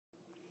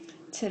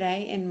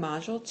Today in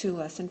Module 2,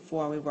 Lesson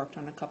 4, we worked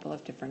on a couple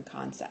of different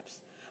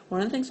concepts.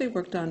 One of the things we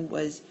worked on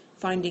was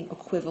finding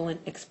equivalent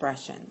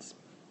expressions.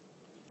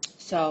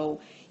 So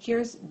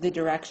here's the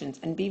directions,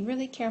 and be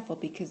really careful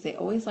because they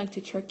always like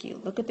to trick you.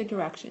 Look at the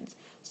directions.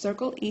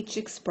 Circle each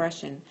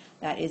expression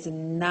that is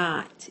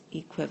not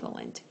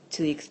equivalent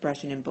to the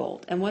expression in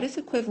bold. And what does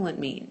equivalent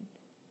mean?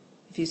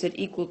 If you said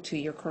equal to,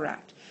 you're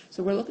correct.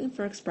 So we're looking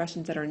for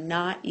expressions that are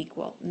not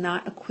equal,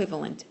 not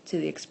equivalent to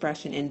the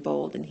expression in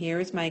bold. And here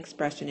is my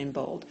expression in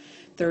bold,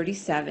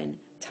 37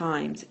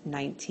 times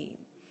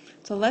 19.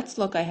 So let's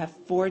look. I have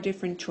 4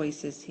 different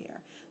choices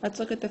here. Let's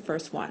look at the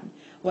first one.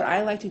 What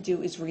I like to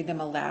do is read them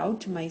aloud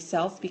to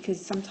myself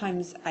because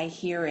sometimes I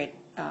hear it.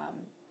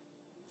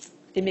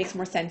 It makes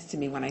more sense to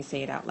me when I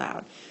say it out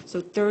loud.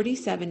 So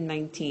 37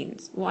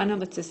 19s. Well, I know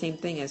that's the same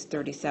thing as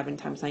 37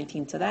 times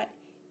 19. So that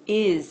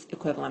is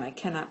equivalent. I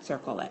cannot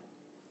circle it.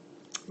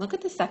 Look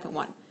at the second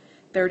one.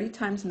 30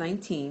 times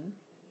 19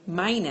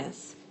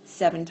 minus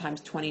 7 times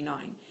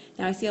 29.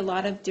 Now I see a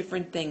lot of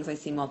different things. I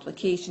see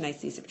multiplication, I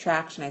see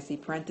subtraction, I see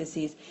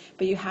parentheses,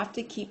 but you have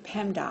to keep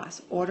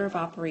PEMDAS, order of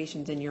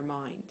operations, in your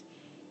mind.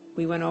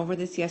 We went over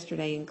this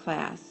yesterday in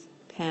class.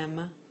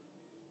 PEMDAS.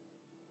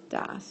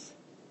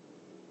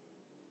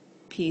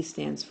 P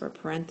stands for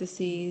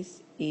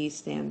parentheses, E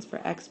stands for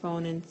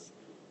exponents,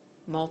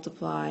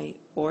 multiply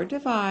or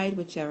divide,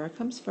 whichever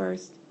comes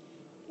first,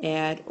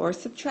 add or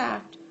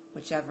subtract,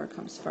 whichever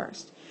comes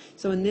first.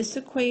 So in this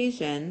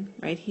equation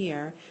right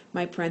here,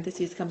 my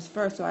parentheses comes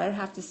first, so I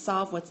have to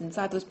solve what's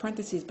inside those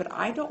parentheses, but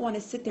I don't want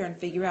to sit there and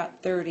figure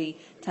out 30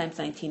 times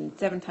 19,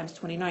 7 times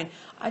 29.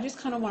 I just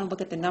kind of want to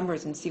look at the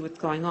numbers and see what's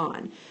going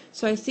on.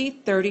 So I see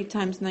 30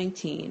 times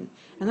 19,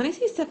 and then I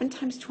see 7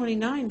 times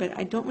 29, but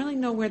I don't really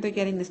know where they're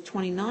getting this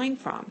 29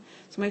 from.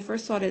 So my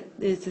first thought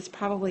is this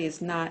probably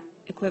is not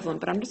equivalent,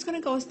 but I'm just going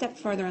to go a step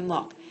further and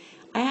look.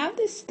 I have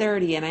this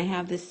 30 and I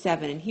have this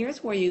 7, and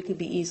here's where you could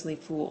be easily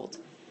fooled.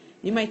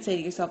 You might say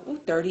to yourself, oh,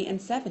 30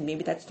 and 7,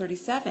 maybe that's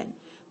 37.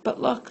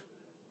 But look,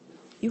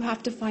 you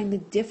have to find the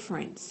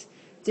difference.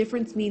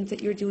 Difference means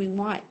that you're doing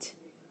what?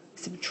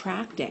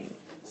 Subtracting.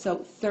 So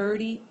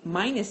 30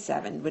 minus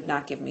 7 would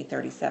not give me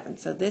 37,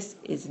 so this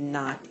is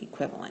not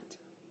equivalent.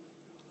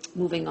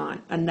 Moving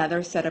on,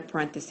 another set of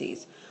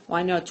parentheses. Well,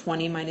 I know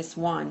 20 minus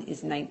 1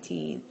 is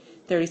 19.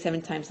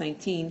 37 times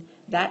 19,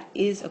 that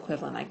is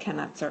equivalent. I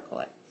cannot circle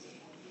it.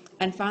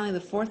 And finally, the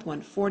fourth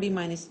one, 40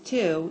 minus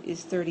 2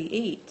 is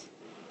 38.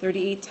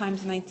 38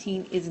 times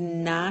 19 is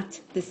not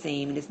the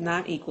same. It is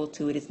not equal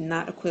to, it is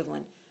not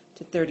equivalent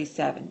to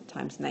 37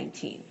 times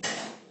 19.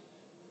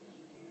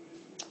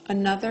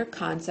 Another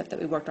concept that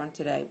we worked on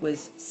today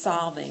was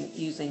solving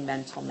using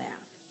mental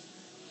math.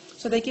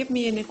 So they give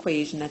me an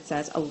equation that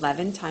says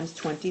 11 times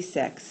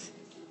 26,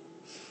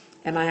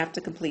 and I have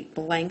to complete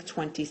blank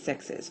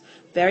 26s.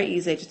 Very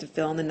easy just to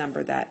fill in the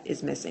number that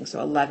is missing.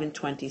 So 11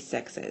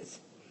 26s.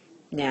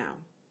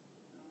 Now,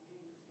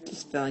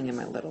 just filling in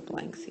my little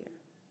blanks here.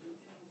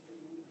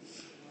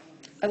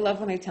 I love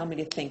when they tell me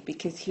to think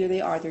because here they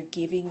are. They're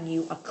giving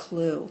you a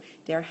clue.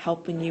 They're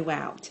helping you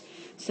out.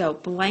 So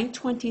blank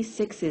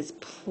 26s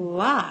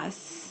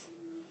plus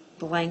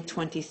blank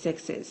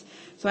 26s.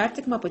 So I have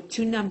to come up with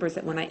 2 numbers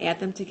that when I add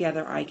them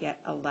together, I get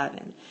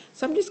 11.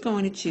 So I'm just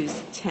going to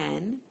choose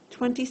 10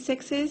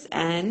 26s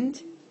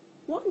and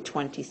 1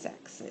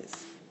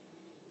 26s.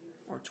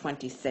 Or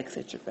 26,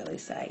 it should really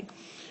say.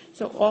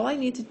 So all I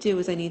need to do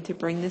is I need to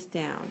bring this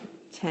down.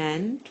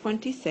 10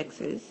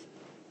 26s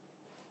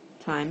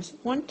times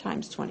 1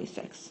 times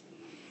 26.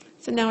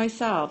 So now I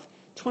solve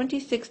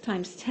 26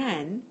 times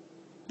 10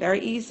 very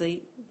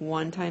easily.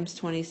 1 times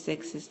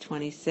 26 is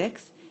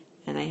 26,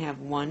 and I have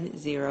 1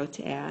 0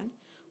 to add.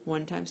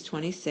 1 times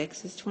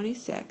 26 is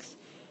 26.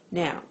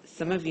 Now,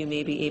 some of you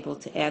may be able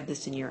to add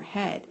this in your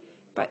head,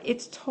 but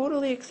it's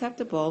totally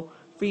acceptable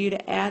for you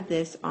to add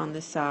this on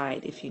the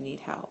side if you need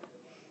help.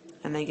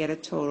 And I get a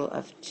total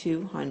of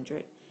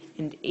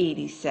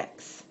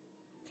 286.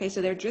 Okay,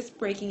 so they're just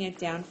breaking it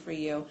down for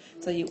you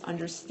so you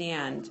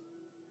understand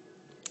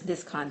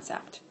this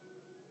concept.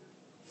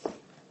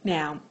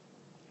 Now,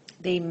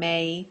 they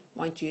may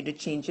want you to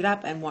change it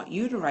up and want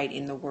you to write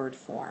in the word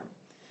form.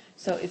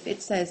 So if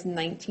it says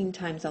 19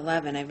 times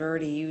 11, I've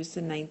already used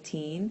the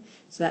 19,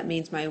 so that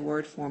means my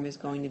word form is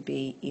going to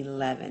be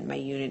 11. My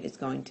unit is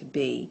going to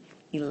be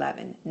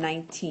 11.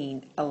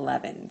 19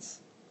 11s.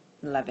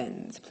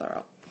 11s,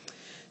 plural.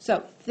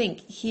 So think,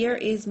 here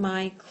is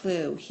my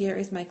clue. Here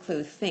is my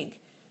clue.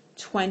 Think,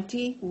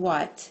 20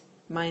 what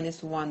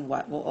minus 1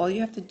 what? Well, all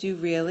you have to do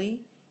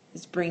really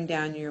is bring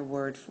down your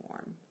word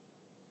form.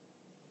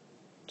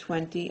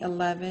 20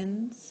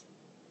 11s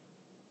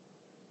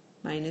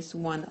minus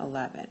 1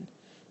 11.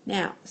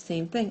 Now,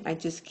 same thing. I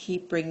just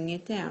keep bringing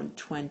it down.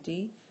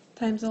 20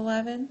 times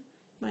 11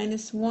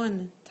 minus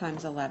 1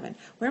 times 11.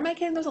 Where am I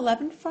getting those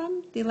 11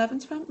 from? The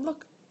 11s from?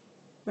 Look,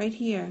 right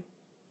here.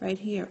 Right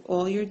here.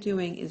 All you're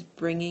doing is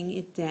bringing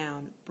it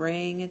down.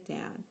 Bring it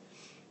down.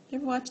 You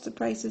ever watch The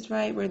Price is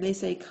Right where they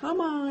say,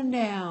 come on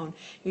down?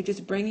 You're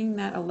just bringing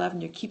that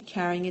 11. You keep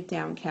carrying it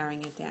down,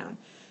 carrying it down.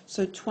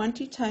 So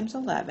 20 times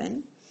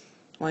 11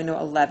 Well, I know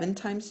 11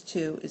 times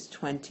 2 is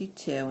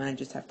 22, and I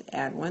just have to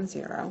add 1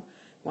 0.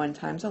 1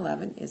 times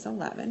 11 is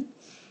 11.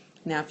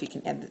 Now, if you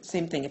can add the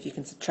same thing, if you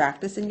can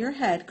subtract this in your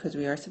head, because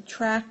we are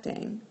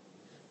subtracting,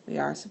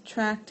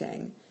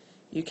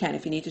 you can.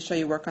 If you need to show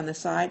your work on the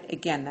side,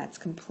 again, that's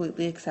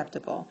completely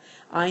acceptable.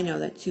 I know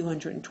that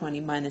 220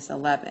 minus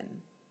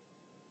 11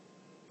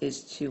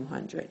 is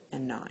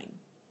 209.